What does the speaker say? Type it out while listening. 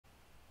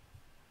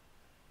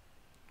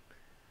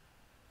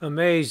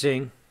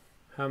Amazing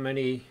how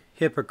many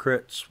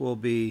hypocrites will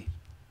be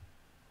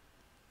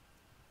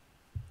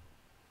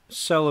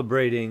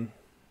celebrating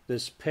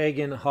this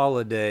pagan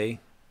holiday,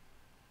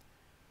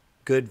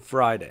 Good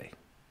Friday,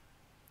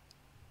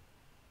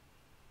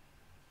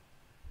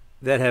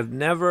 that have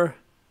never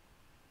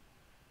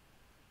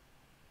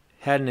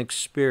had an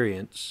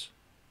experience,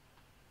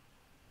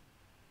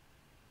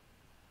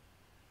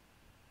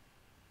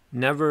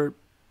 never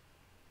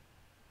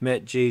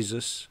met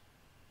Jesus,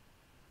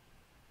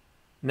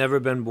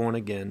 never been born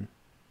again.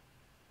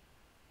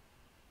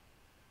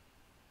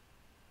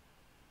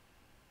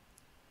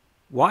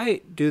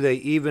 Why do they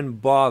even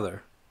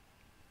bother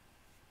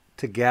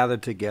to gather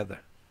together?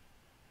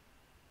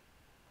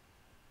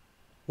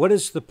 What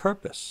is the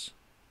purpose?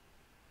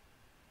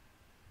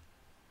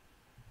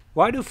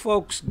 Why do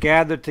folks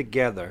gather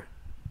together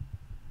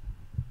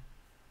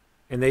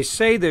and they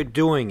say they're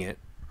doing it?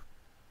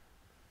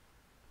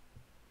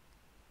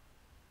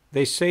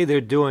 They say they're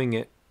doing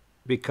it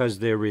because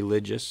they're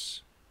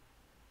religious.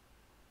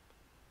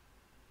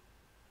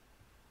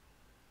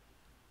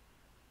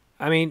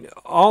 I mean,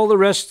 all the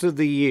rest of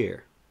the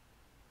year,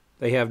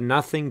 they have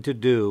nothing to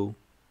do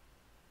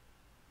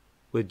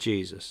with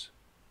Jesus.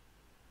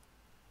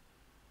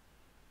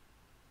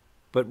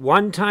 But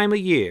one time a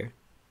year,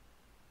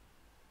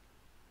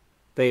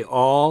 they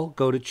all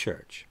go to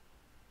church.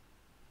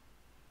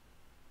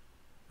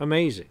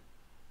 Amazing.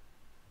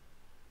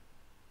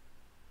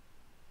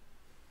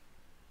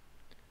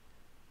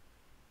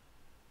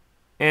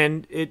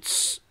 And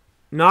it's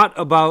not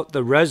about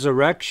the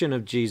resurrection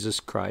of Jesus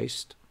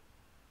Christ.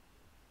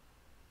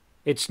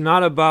 It's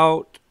not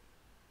about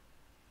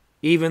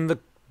even the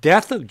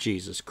death of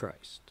Jesus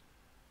Christ.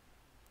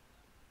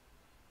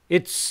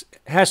 It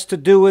has to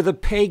do with a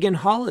pagan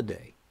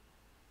holiday.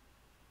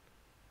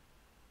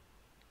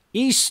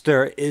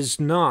 Easter is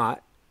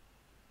not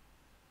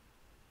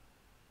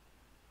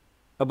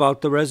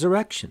about the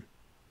resurrection.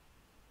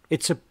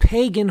 It's a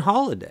pagan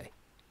holiday.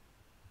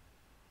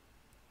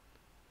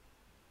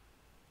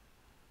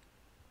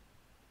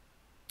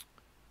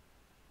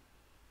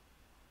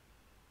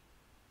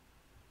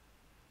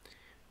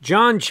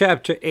 John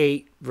chapter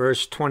 8,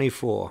 verse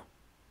 24.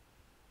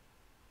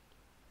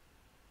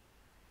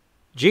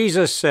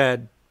 Jesus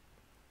said,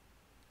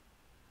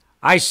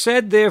 I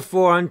said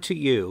therefore unto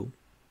you,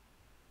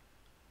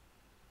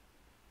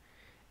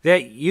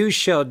 that you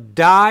shall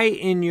die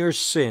in your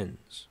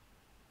sins.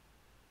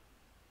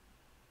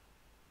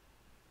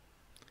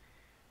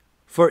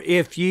 For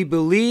if ye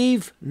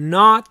believe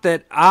not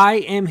that I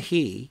am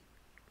he,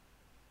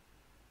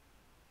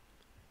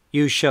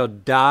 you shall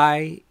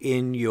die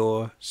in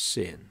your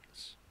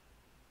sins.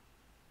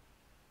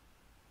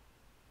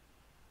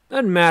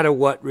 Doesn't matter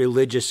what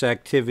religious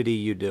activity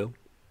you do.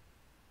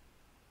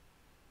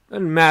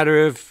 Doesn't matter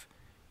if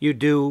you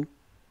do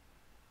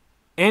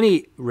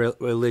any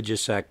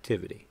religious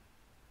activity.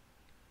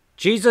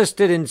 Jesus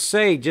didn't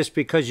say just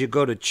because you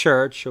go to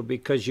church or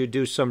because you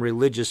do some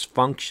religious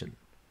function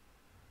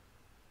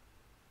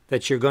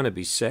that you're going to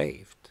be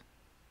saved.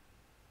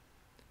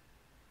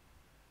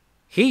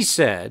 He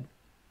said,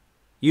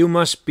 you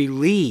must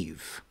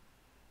believe.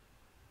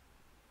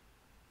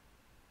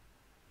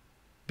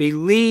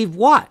 Believe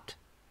what?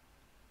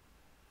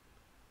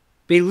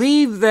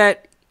 Believe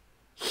that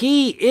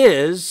he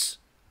is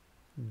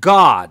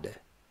God.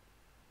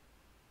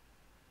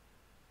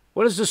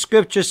 What does the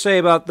scripture say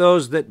about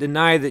those that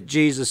deny that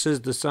Jesus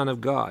is the Son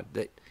of God,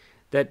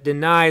 that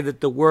deny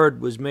that the Word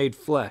was made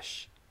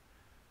flesh?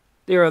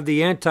 They are of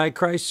the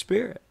Antichrist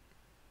spirit.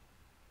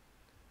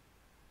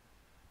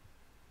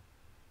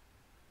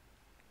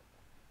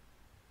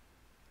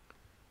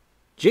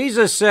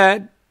 Jesus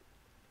said,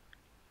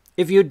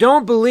 if you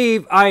don't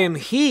believe I am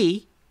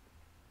he,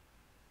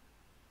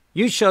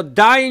 you shall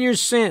die in your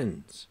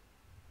sins.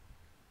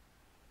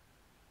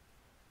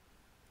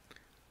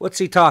 What's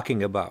he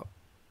talking about?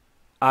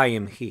 I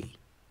am he.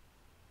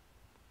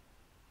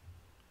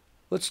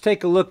 Let's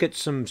take a look at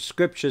some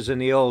scriptures in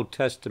the Old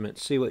Testament,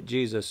 see what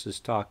Jesus is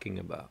talking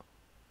about.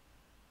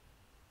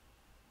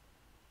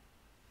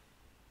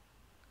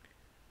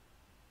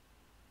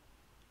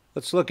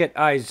 Let's look at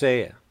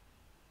Isaiah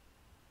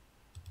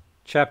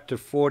chapter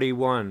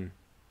 41,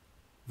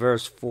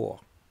 verse 4.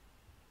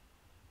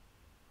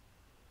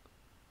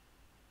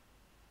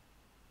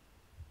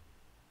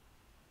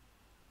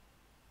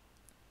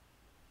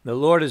 The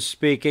Lord is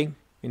speaking,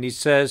 and he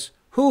says,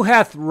 who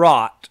hath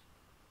wrought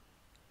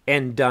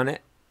and done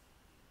it,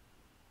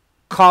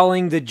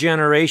 calling the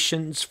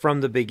generations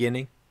from the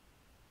beginning?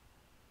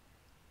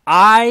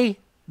 I,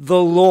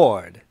 the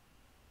Lord,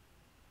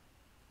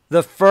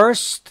 the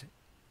first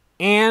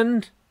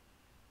and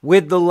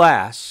with the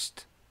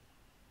last,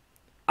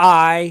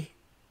 I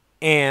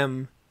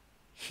am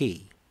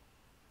he.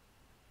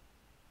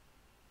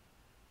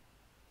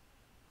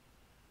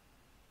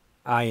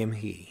 I am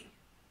he.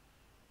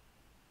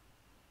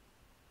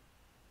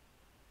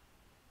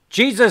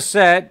 Jesus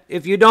said,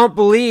 if you don't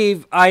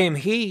believe I am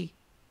he,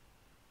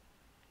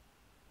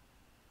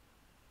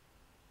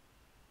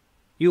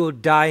 you will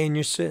die in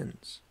your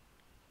sins.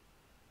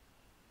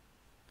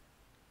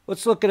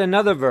 Let's look at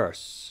another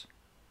verse.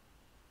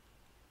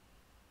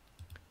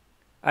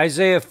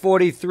 Isaiah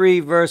 43,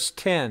 verse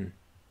 10.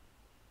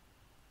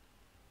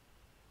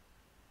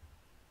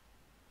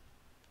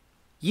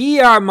 Ye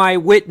are my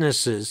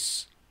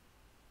witnesses,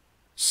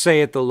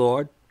 saith the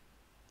Lord,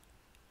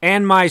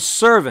 and my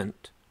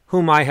servant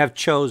whom I have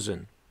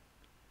chosen,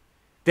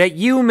 that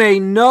you may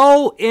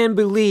know and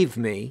believe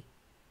me,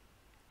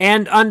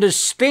 and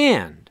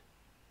understand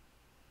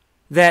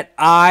that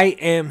I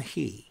am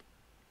he.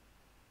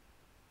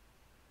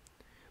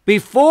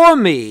 Before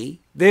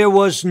me there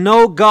was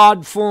no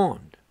God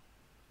formed,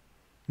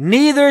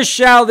 neither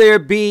shall there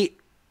be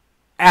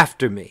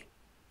after me.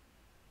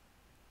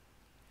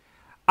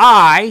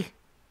 I,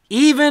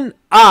 even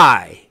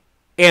I,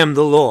 am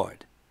the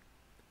Lord,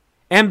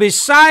 and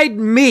beside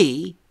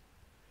me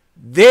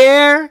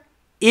there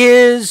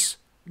is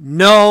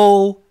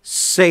no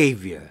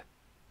Savior.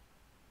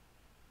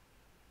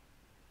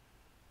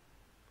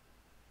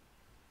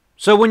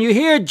 So when you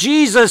hear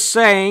Jesus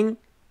saying,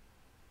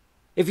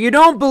 if you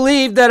don't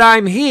believe that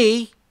I'm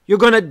he, you're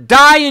going to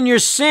die in your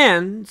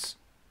sins,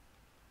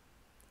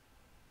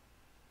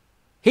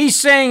 he's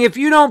saying, if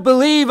you don't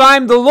believe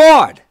I'm the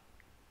Lord,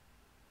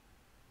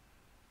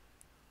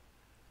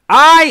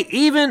 I,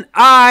 even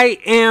I,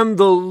 am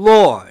the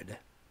Lord,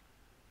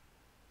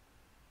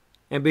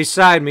 and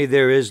beside me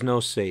there is no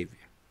Savior.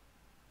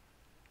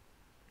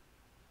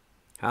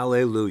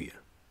 Hallelujah.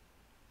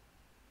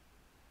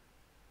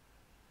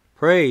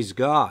 Praise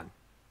God.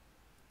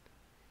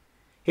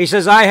 He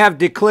says, I have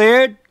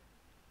declared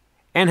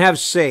and have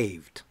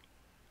saved.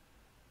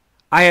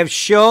 I have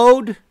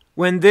showed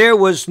when there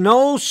was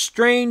no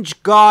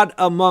strange God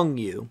among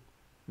you.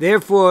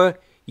 Therefore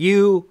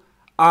you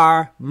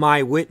are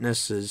my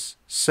witnesses,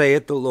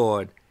 saith the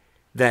Lord,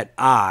 that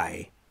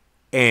I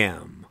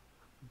am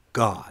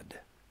God.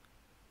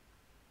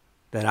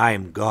 That I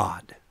am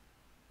God.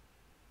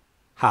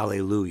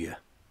 Hallelujah.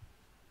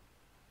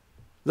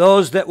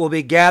 Those that will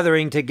be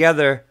gathering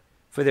together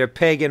for their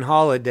pagan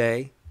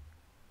holiday,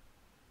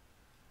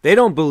 they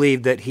don't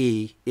believe that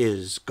he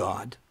is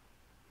God.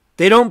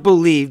 They don't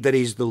believe that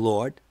he's the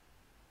Lord.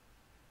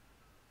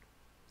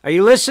 Are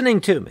you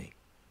listening to me?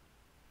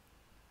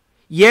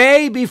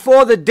 Yea,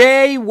 before the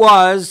day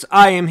was,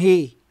 I am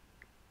he,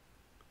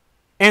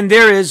 and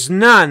there is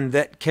none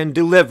that can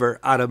deliver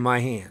out of my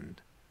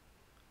hand.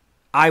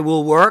 I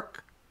will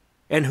work,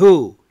 and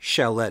who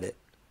shall let it?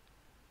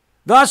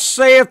 Thus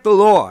saith the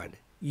Lord,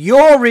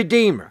 your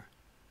Redeemer,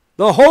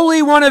 the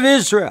Holy One of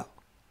Israel.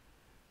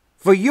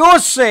 For your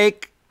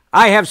sake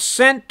I have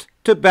sent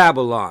to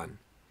Babylon,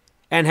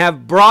 and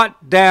have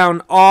brought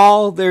down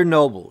all their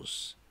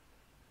nobles,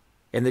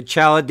 and the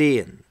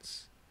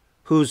Chaldeans,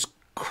 whose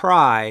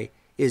cry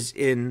is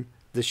in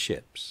the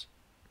ships.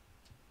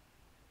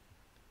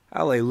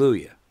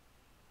 Hallelujah.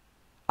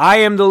 I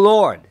am the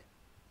Lord,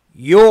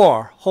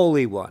 your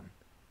Holy One,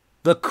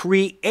 the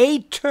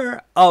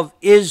Creator of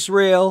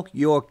Israel,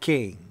 your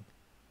King.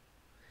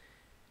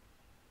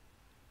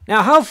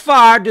 Now, how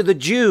far do the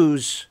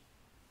Jews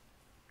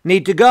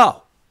need to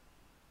go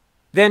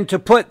then to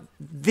put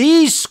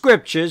these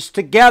scriptures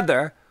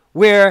together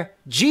where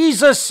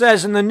Jesus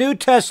says in the New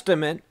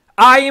Testament,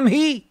 I am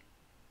he?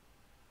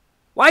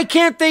 Why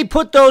can't they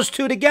put those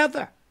two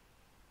together?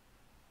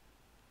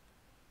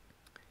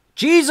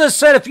 Jesus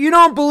said, if you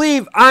don't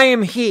believe I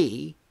am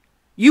he,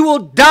 you will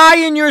die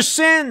in your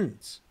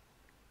sins.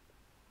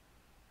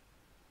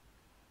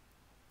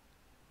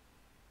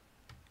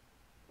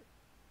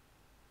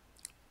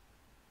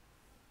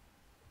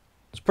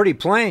 It's pretty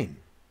plain.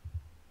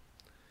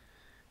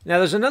 Now,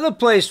 there's another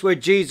place where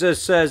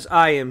Jesus says,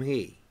 I am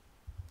he.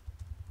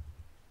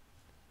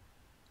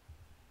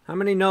 How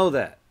many know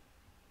that?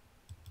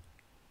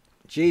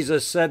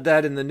 Jesus said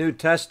that in the New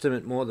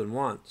Testament more than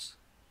once.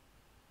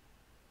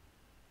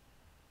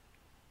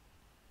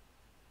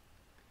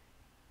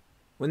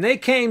 When they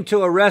came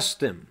to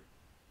arrest him,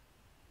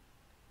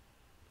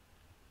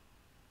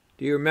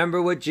 do you remember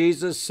what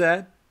Jesus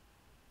said?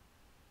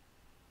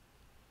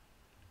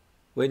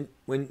 When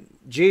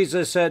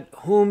Jesus said,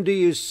 whom do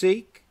you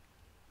seek?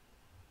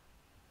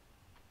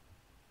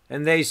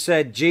 And they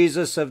said,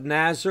 Jesus of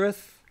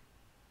Nazareth.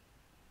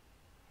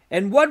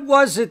 And what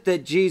was it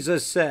that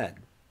Jesus said?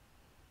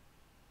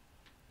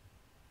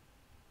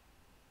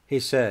 He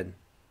said,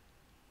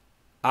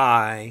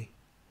 I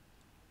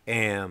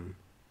am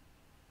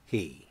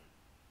he.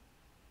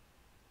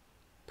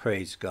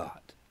 Praise God.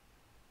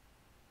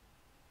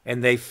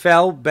 And they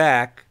fell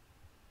back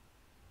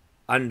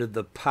under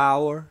the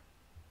power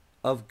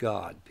of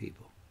God,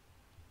 people.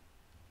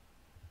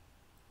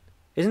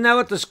 Isn't that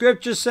what the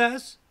scripture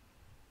says?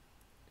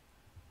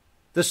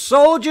 The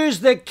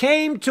soldiers that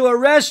came to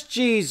arrest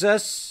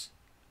Jesus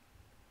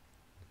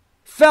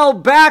fell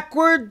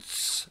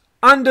backwards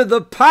under the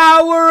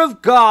power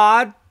of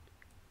God.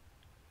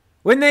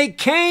 When they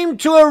came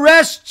to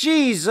arrest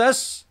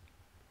Jesus,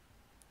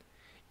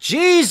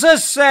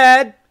 Jesus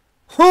said,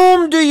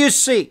 whom do you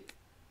seek?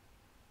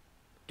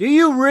 Do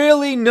you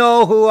really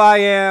know who I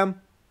am?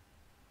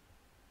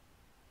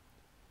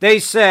 They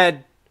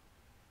said,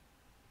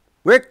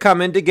 We're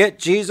coming to get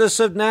Jesus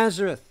of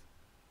Nazareth.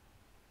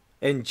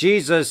 And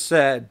Jesus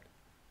said,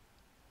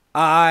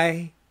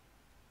 I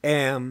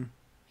am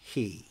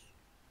he.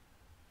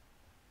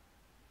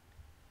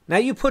 Now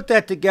you put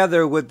that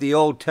together with the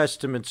Old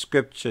Testament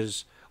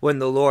scriptures when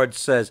the Lord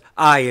says,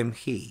 I am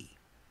he.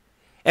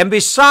 And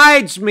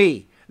besides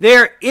me,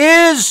 there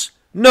is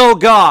no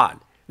God.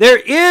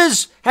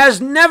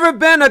 Has never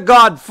been a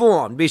God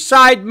formed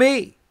beside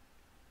me.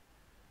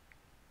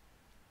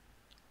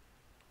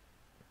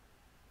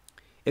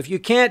 If you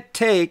can't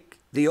take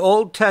the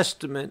Old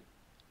Testament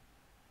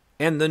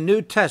and the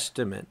New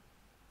Testament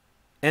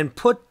and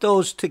put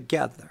those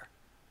together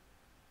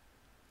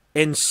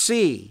and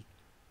see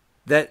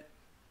that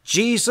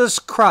Jesus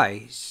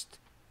Christ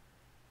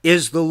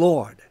is the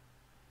Lord,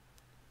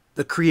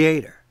 the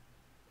Creator,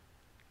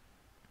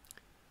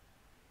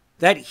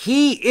 that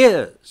he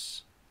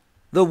is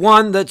the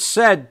one that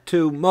said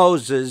to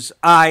Moses,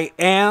 I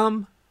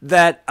am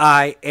that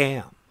I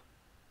am.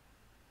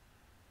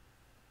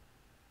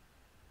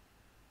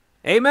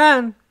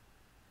 Amen.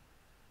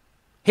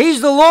 He's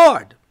the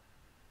Lord.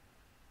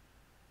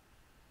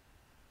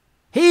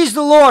 He's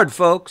the Lord,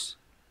 folks.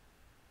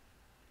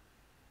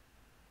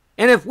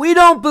 And if we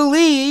don't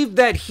believe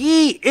that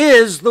he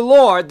is the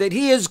Lord, that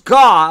he is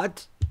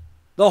God,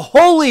 the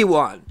Holy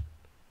One,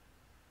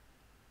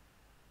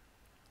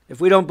 if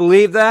we don't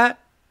believe that,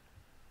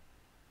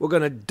 we're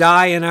going to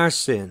die in our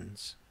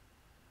sins.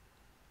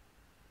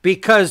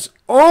 Because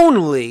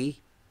only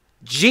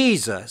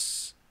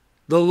Jesus,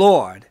 the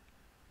Lord,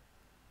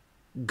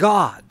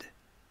 God,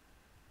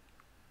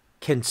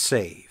 can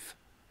save.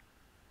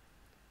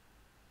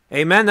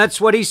 Amen.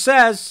 That's what he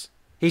says.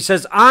 He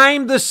says,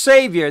 I'm the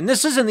Savior. And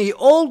this is in the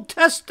Old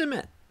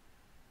Testament.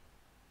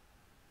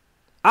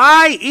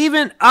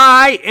 Even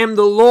I am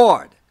the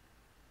Lord.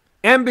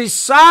 And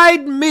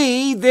beside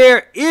me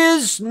there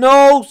is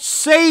no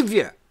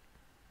Savior.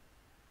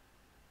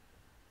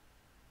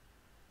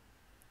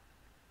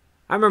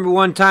 I remember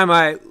one time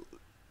I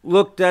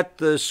looked at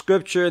the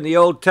scripture in the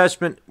Old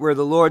Testament where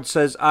the Lord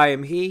says, I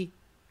am he.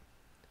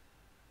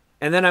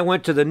 And then I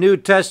went to the New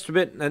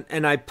Testament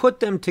and I put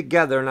them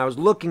together, and I was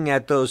looking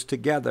at those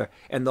together,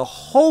 and the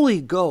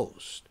Holy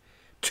Ghost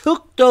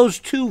took those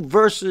two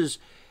verses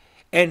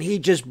and he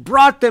just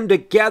brought them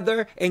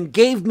together and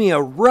gave me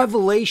a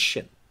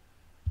revelation.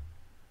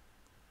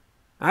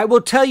 I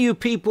will tell you,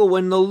 people,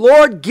 when the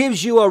Lord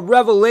gives you a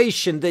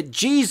revelation that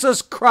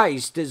Jesus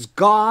Christ is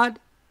God,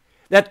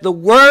 that the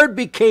Word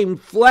became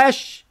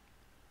flesh,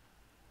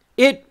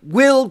 it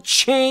will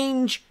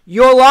change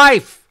your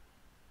life.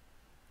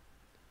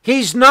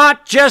 He's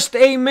not just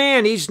a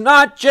man. He's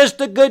not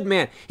just a good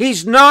man.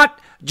 He's not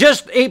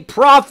just a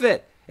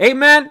prophet.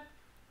 Amen?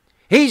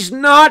 He's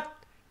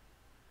not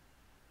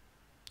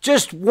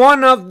just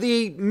one of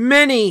the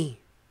many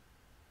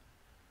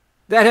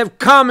that have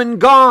come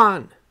and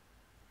gone.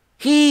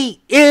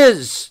 He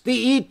is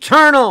the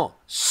eternal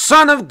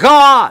Son of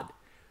God.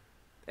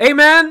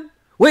 Amen?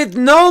 With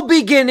no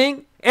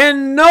beginning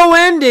and no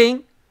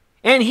ending.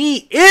 And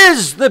he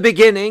is the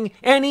beginning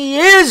and he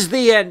is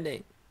the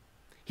ending.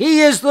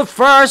 He is the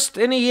first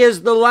and he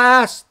is the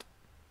last.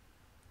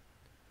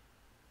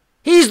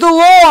 He's the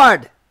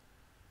Lord.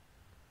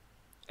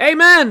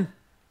 Amen.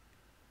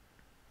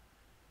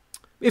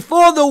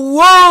 Before the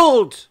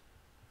world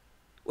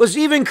was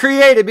even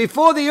created,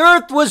 before the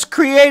earth was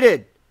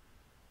created,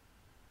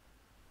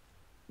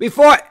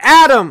 before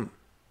Adam,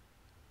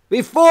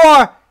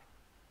 before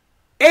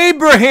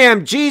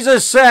Abraham,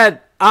 Jesus said,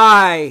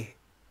 I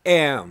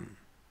am.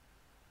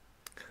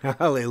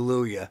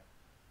 Hallelujah.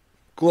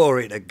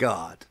 Glory to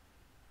God.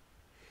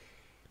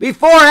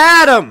 Before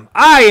Adam,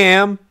 I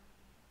am.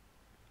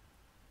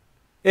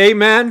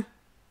 Amen.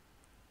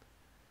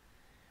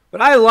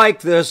 But I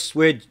like this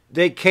where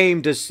they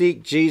came to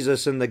seek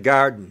Jesus in the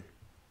garden.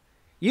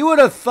 You would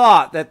have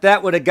thought that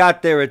that would have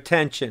got their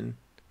attention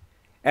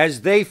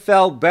as they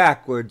fell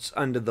backwards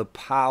under the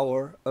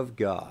power of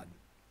God.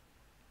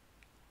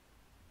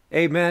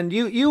 Amen.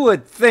 You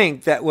would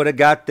think that would have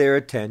got their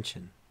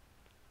attention.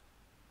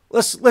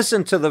 Let's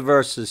listen to the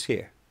verses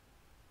here.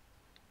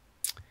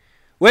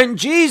 When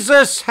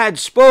Jesus had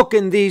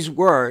spoken these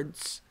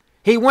words,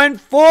 he went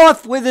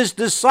forth with his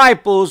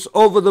disciples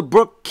over the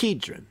brook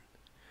Kidron,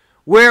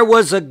 where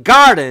was a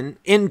garden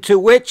into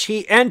which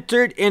he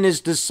entered in his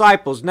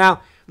disciples.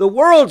 Now, the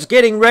world's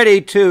getting ready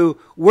to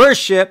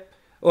worship,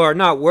 or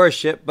not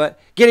worship, but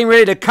getting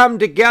ready to come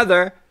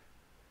together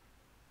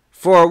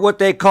for what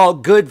they call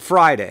Good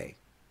Friday.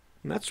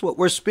 And that's what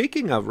we're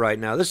speaking of right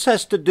now. This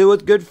has to do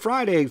with Good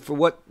Friday, for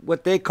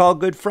what they call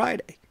Good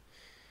Friday.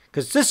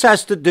 Because this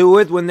has to do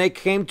with when they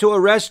came to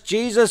arrest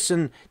Jesus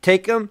and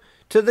take him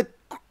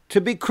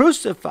to be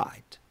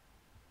crucified.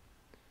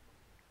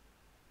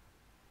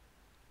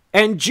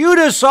 And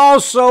Judas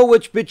also,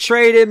 which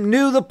betrayed him,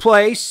 knew the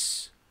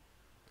place,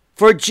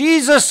 for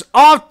Jesus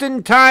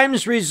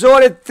oftentimes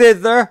resorted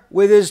thither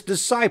with his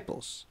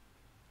disciples.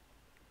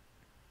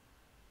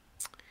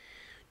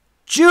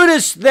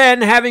 Judas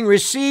then, having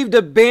received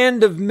a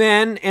band of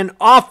men and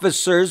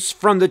officers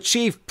from the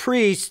chief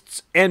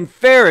priests and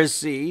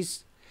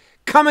Pharisees,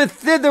 cometh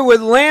thither with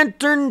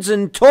lanterns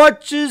and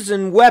torches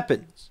and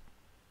weapons.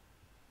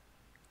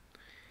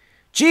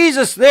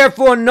 Jesus,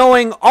 therefore,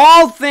 knowing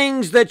all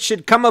things that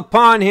should come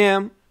upon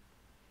him,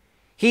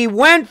 he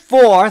went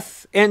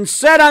forth and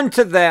said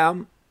unto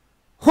them,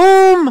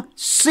 Whom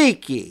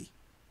seek ye?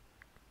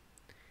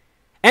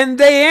 And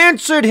they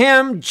answered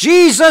him,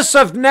 Jesus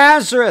of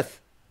Nazareth.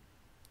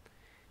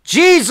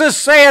 Jesus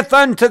saith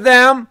unto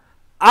them,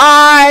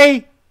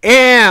 I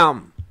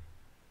am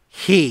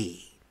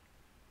he.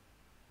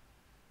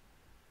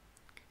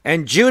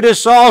 And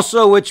Judas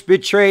also, which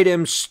betrayed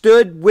him,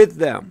 stood with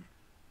them.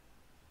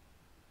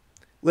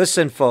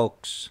 Listen,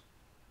 folks.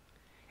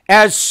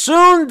 As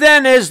soon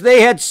then as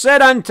they had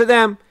said unto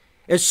them,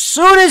 as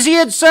soon as he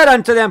had said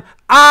unto them,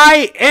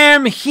 I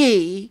am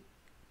he,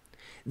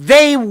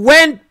 they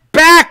went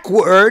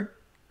backward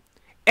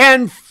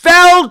and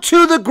fell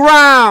to the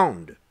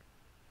ground.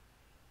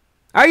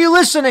 Are you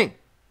listening?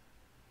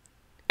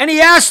 And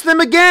he asked them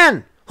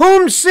again,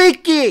 Whom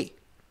seek ye?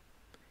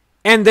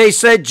 And they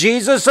said,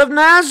 Jesus of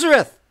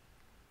Nazareth.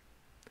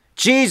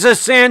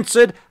 Jesus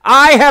answered,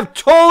 I have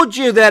told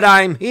you that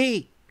I'm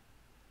he.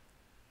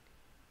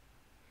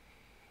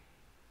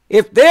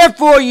 If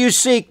therefore you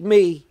seek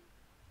me,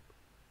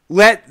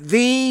 let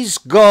these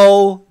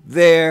go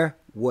their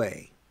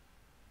way.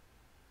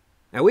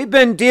 Now we've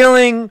been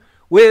dealing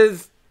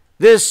with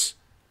this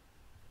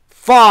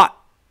thought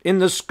in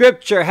the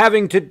scripture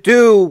having to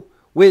do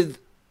with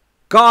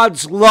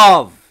God's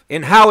love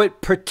and how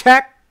it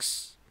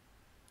protects,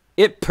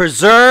 it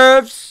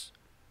preserves.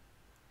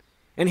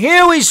 And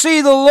here we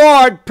see the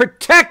Lord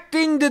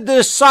protecting the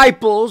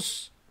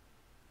disciples.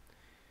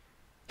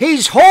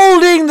 He's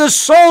holding the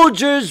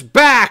soldiers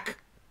back.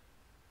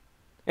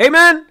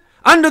 Amen?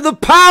 Under the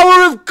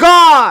power of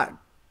God.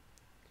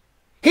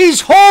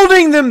 He's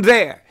holding them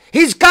there.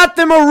 He's got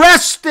them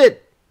arrested.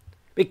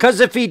 Because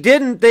if he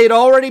didn't, they'd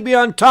already be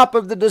on top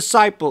of the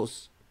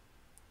disciples.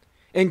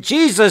 And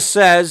Jesus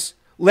says,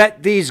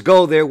 let these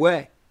go their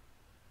way.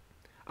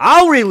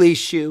 I'll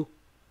release you.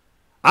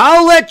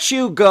 I'll let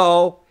you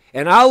go,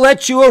 and I'll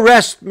let you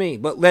arrest me,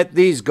 but let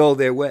these go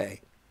their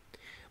way.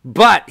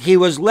 But he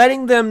was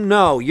letting them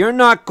know, you're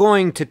not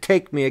going to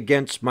take me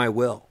against my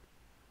will.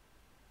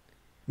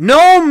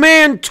 No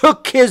man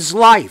took his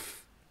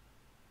life.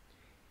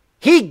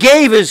 He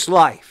gave his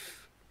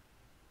life.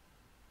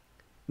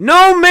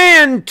 No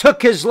man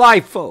took his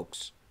life,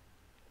 folks.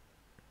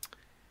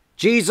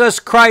 Jesus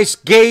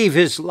Christ gave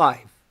his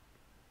life.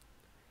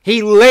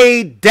 He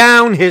laid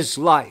down his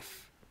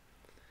life.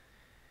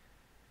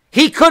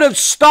 He could have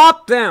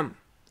stopped them.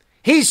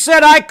 He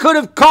said, I could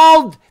have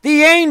called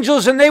the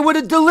angels and they would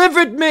have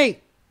delivered me.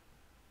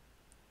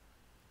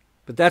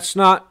 But that's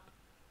not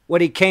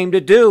what he came to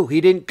do.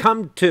 He didn't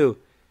come to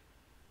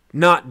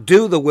not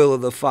do the will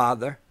of the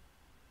Father.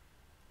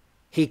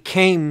 He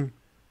came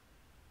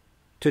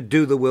to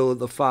do the will of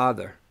the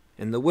Father.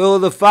 And the will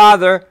of the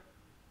Father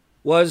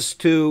was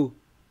to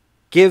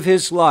give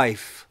his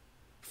life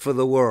for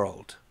the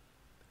world.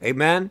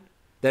 Amen?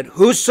 That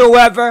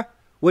whosoever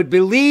would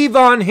believe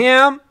on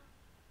him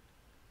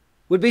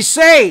would be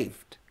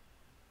saved.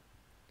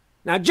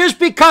 Now, just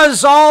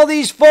because all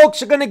these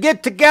folks are going to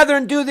get together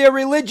and do their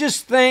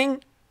religious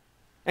thing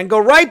and go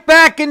right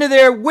back into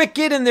their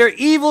wicked and their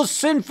evil,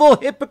 sinful,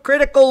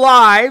 hypocritical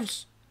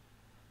lives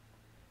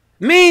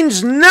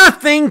means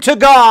nothing to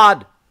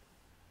God.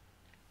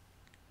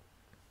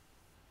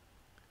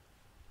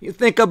 You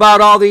think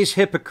about all these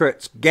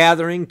hypocrites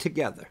gathering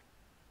together.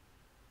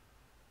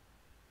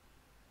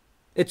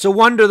 It's a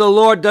wonder the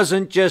Lord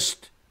doesn't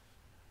just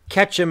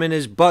catch him in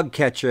his bug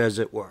catcher, as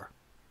it were.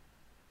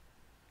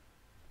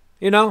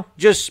 You know,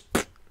 just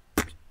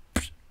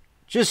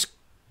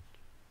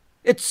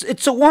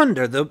it's a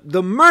wonder,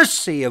 the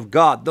mercy of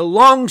God, the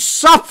long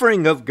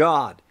suffering of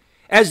God,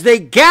 as they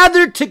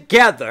gather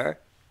together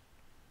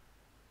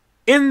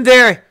in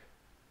their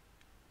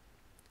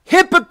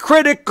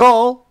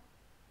hypocritical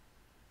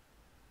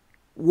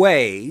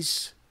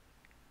ways.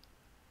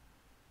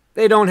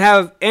 They don't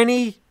have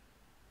any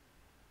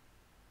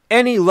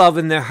love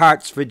in their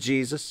hearts for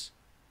Jesus.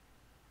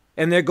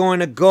 And they're going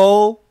to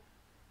go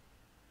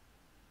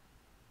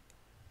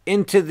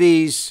into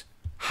these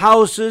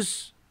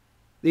houses,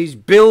 these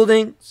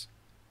buildings,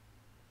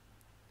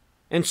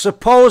 and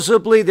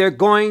supposedly they're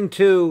going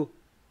to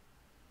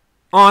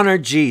honor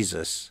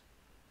Jesus.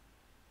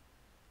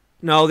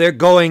 No, they're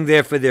going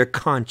there for their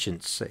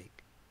conscience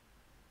sake,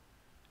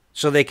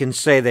 so they can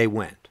say they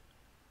went.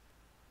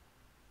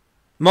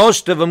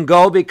 Most of them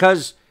go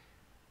because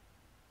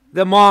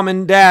the mom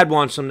and dad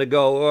wants them to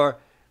go, or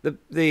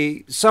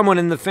the someone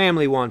in the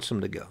family wants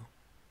them to go.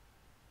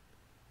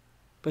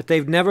 But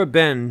they've never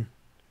been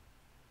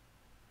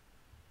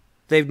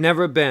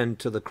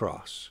to the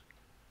cross.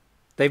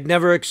 They've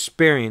never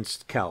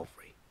experienced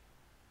Calvary.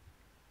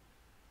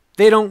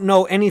 They don't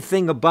know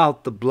anything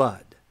about the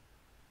blood,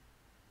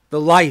 the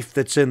life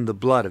that's in the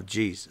blood of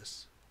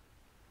Jesus.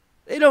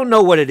 They don't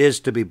know what it is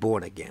to be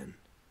born again.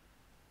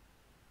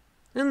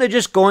 And they're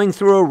just going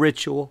through a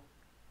ritual,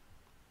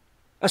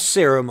 a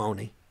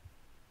ceremony.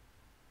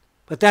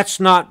 But that's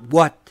not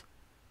what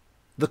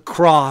the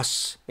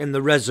cross and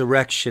the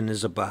resurrection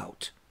is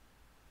about.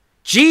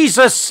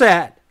 Jesus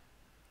said,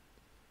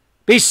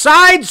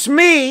 besides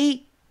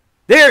me,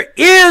 there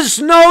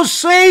is no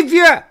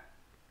Savior.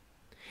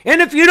 And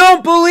if you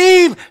don't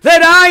believe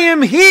that I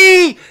am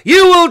He,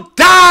 you will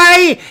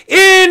die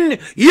in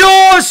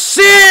your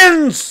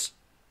sins.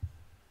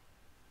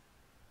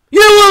 You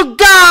will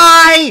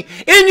die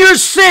in your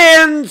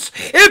sins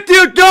if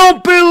you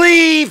don't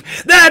believe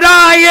that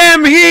I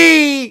am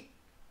He.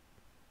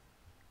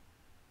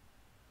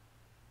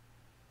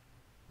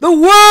 The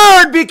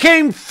Word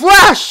became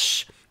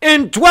flesh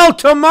and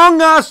dwelt among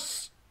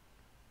us.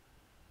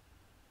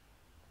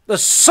 The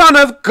Son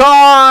of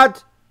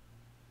God.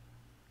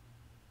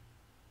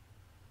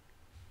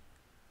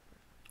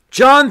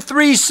 John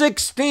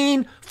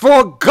 3:16,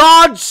 for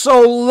God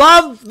so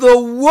loved the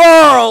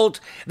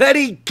world that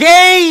He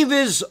gave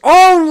His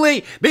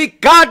only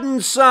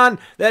begotten Son,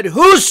 that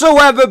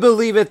whosoever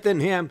believeth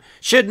in Him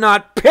should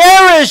not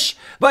perish,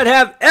 but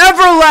have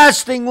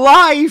everlasting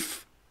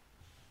life.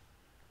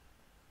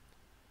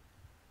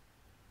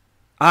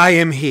 I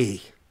am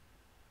He.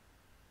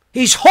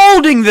 He's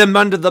holding them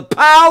under the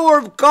power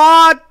of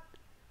God.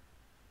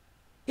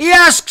 He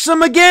asks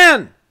them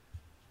again,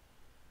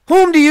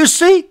 whom do you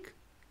seek?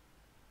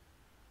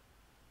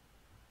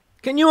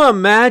 Can you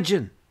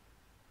imagine?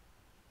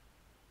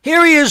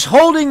 Here He is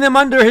holding them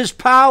under His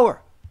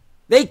power.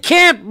 They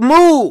can't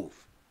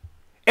move.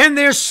 And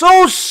they're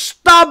so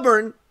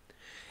stubborn.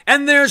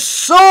 And they're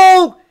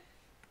so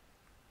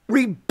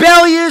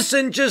rebellious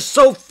and just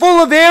so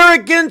full of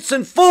arrogance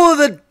and full of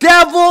the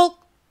devil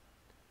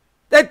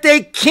that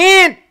they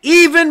can't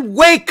even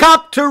wake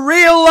up to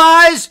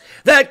realize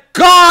that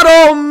God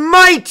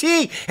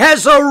Almighty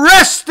has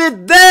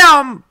arrested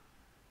them.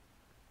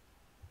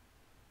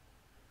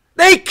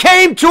 They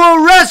came to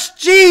arrest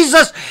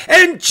Jesus,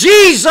 and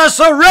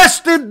Jesus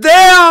arrested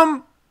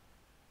them.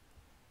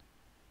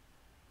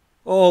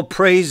 Oh,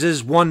 praise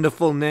His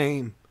wonderful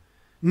name.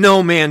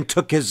 No man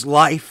took His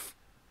life.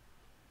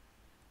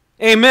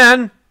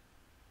 Amen.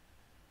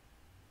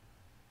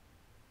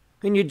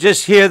 Can you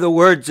just hear the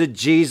words of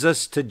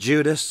Jesus to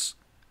Judas?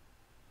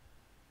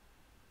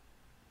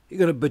 You're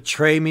going to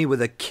betray me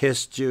with a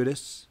kiss,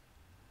 Judas?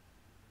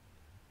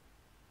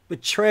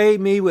 Betray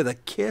me with a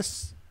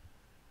kiss?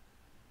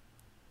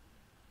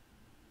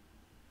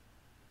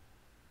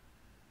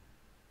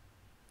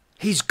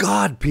 He's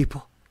God,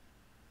 people.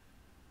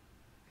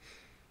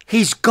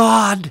 He's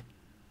God.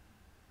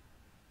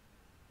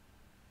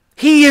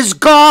 He is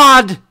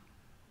God.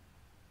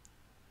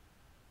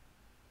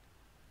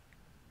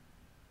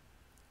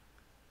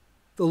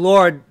 The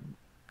Lord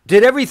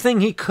did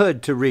everything He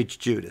could to reach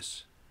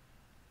Judas,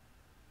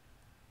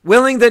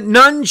 willing that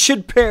none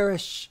should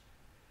perish.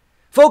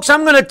 Folks,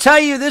 I'm going to tell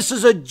you, this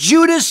is a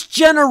Judas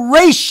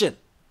generation.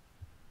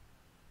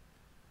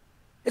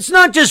 It's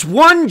not just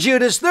one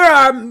Judas. There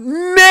are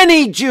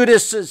many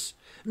Judases,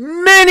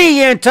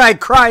 many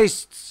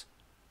antichrists.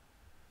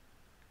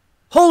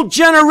 Whole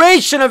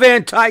generation of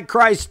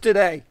antichrists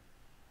today.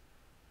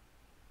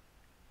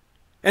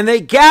 And they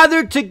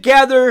gathered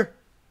together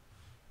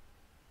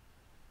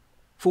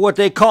for what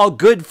they call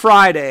Good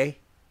Friday.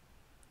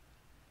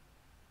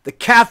 The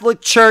Catholic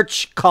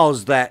Church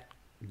calls that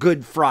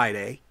Good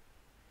Friday.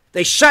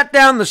 They shut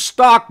down the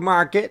stock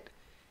market.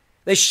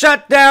 They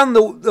shut down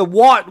the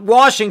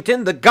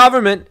Washington, the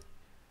government,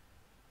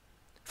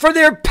 for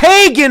their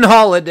pagan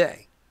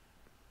holiday,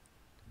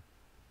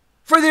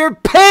 for their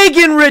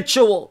pagan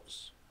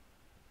rituals.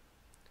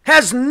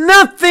 Has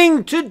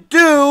nothing to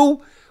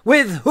do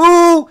with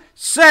who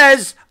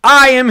says,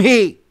 I am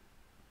He.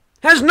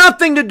 Has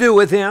nothing to do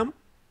with Him.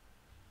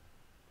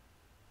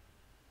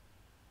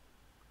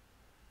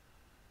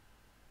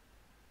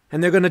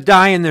 And they're going to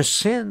die in their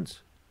sins.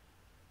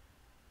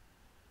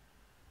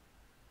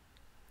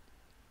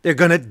 They're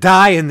going to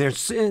die in their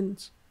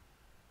sins.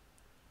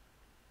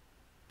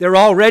 They're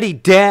already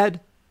dead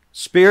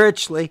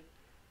spiritually,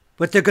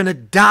 but they're going to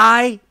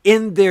die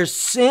in their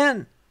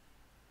sin.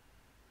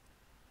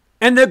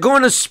 And they're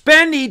going to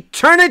spend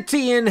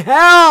eternity in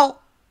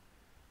hell.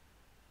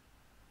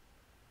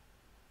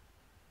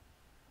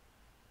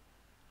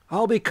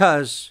 All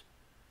because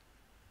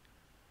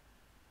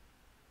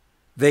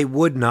they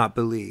would not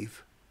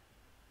believe.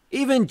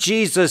 Even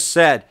Jesus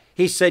said,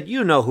 He said,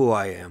 you know who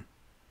I am.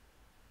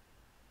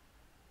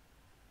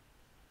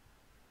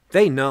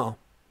 They know.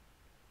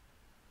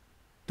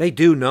 They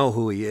do know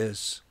who He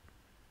is.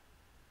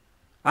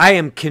 I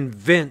am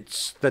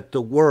convinced that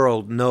the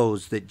world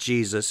knows that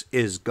Jesus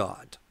is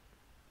God.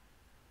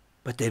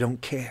 But they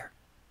don't care.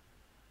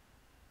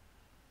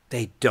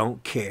 They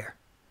don't care.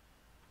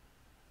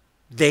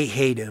 They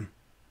hate Him.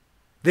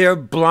 They're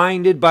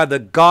blinded by the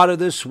god of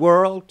this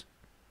world.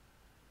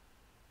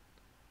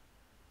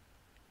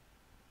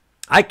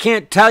 I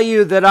can't tell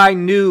you that I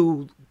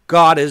knew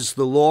God as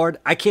the Lord.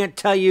 I can't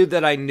tell you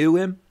that I knew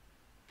Him.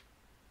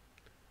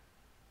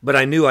 But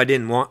I knew I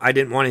didn't want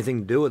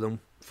anything to do with them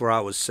before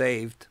I was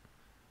saved.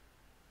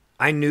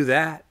 I knew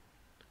that.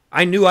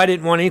 I knew I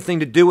didn't want anything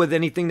to do with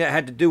anything that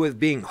had to do with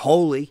being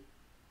holy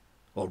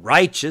or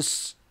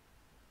righteous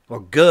or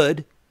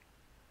good.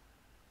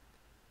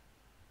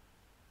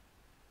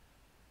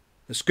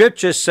 The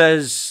scripture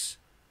says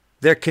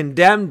they're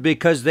condemned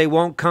because they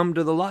won't come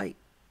to the light.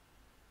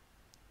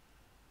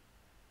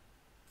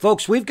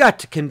 Folks, we've got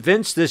to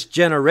convince this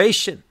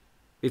generation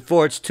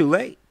before it's too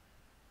late.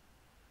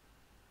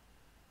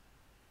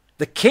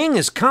 The King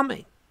is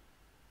coming.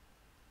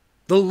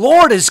 The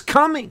Lord is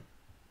coming.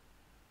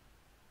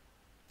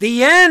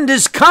 The end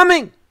is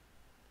coming.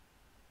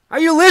 Are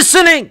you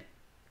listening?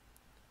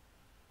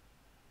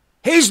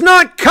 He's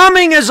not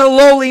coming as a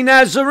lowly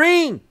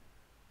Nazarene.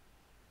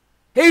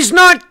 He's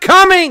not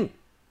coming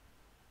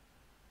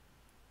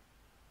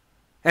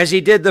as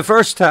he did the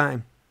first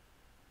time.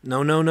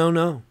 No, no, no,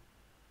 no.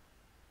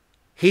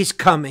 He's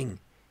coming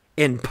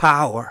in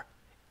power,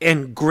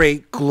 in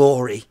great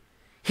glory.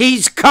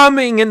 He's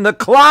coming in the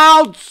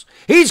clouds.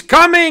 He's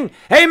coming,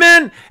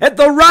 amen, at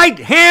the right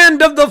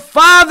hand of the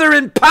Father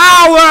in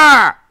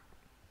power.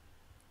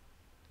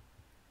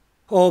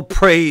 Oh,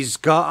 praise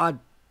God.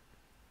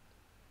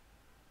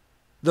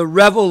 The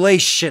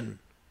revelation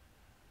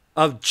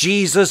of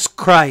Jesus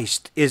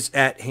Christ is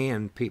at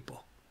hand,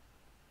 people.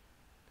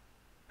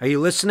 Are you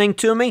listening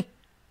to me?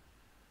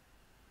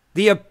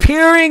 The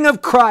appearing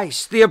of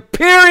Christ, the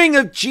appearing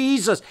of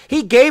Jesus,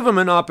 he gave them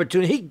an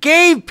opportunity. He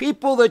gave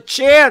people the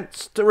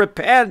chance to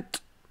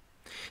repent.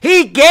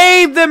 He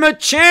gave them a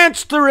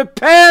chance to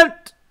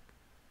repent.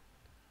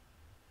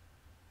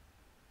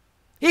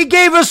 He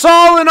gave us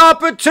all an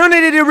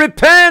opportunity to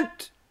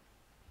repent.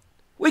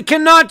 We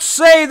cannot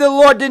say the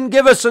Lord didn't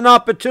give us an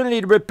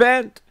opportunity to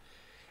repent.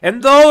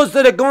 And those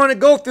that are going to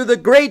go through the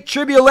great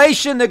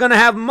tribulation, they're going to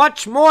have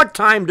much more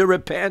time to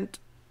repent.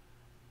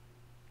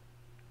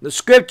 The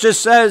scripture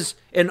says,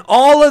 in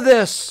all of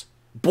this,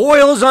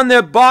 boils on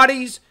their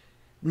bodies,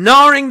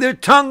 gnawing their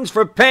tongues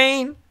for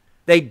pain,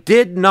 they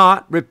did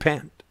not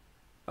repent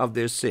of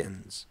their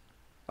sins,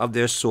 of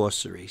their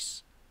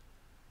sorceries.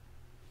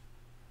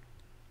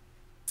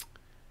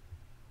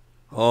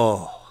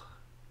 Oh,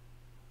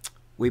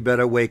 we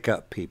better wake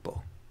up,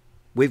 people.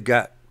 We've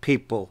got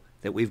people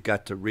that we've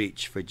got to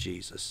reach for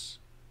Jesus.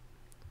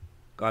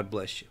 God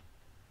bless you.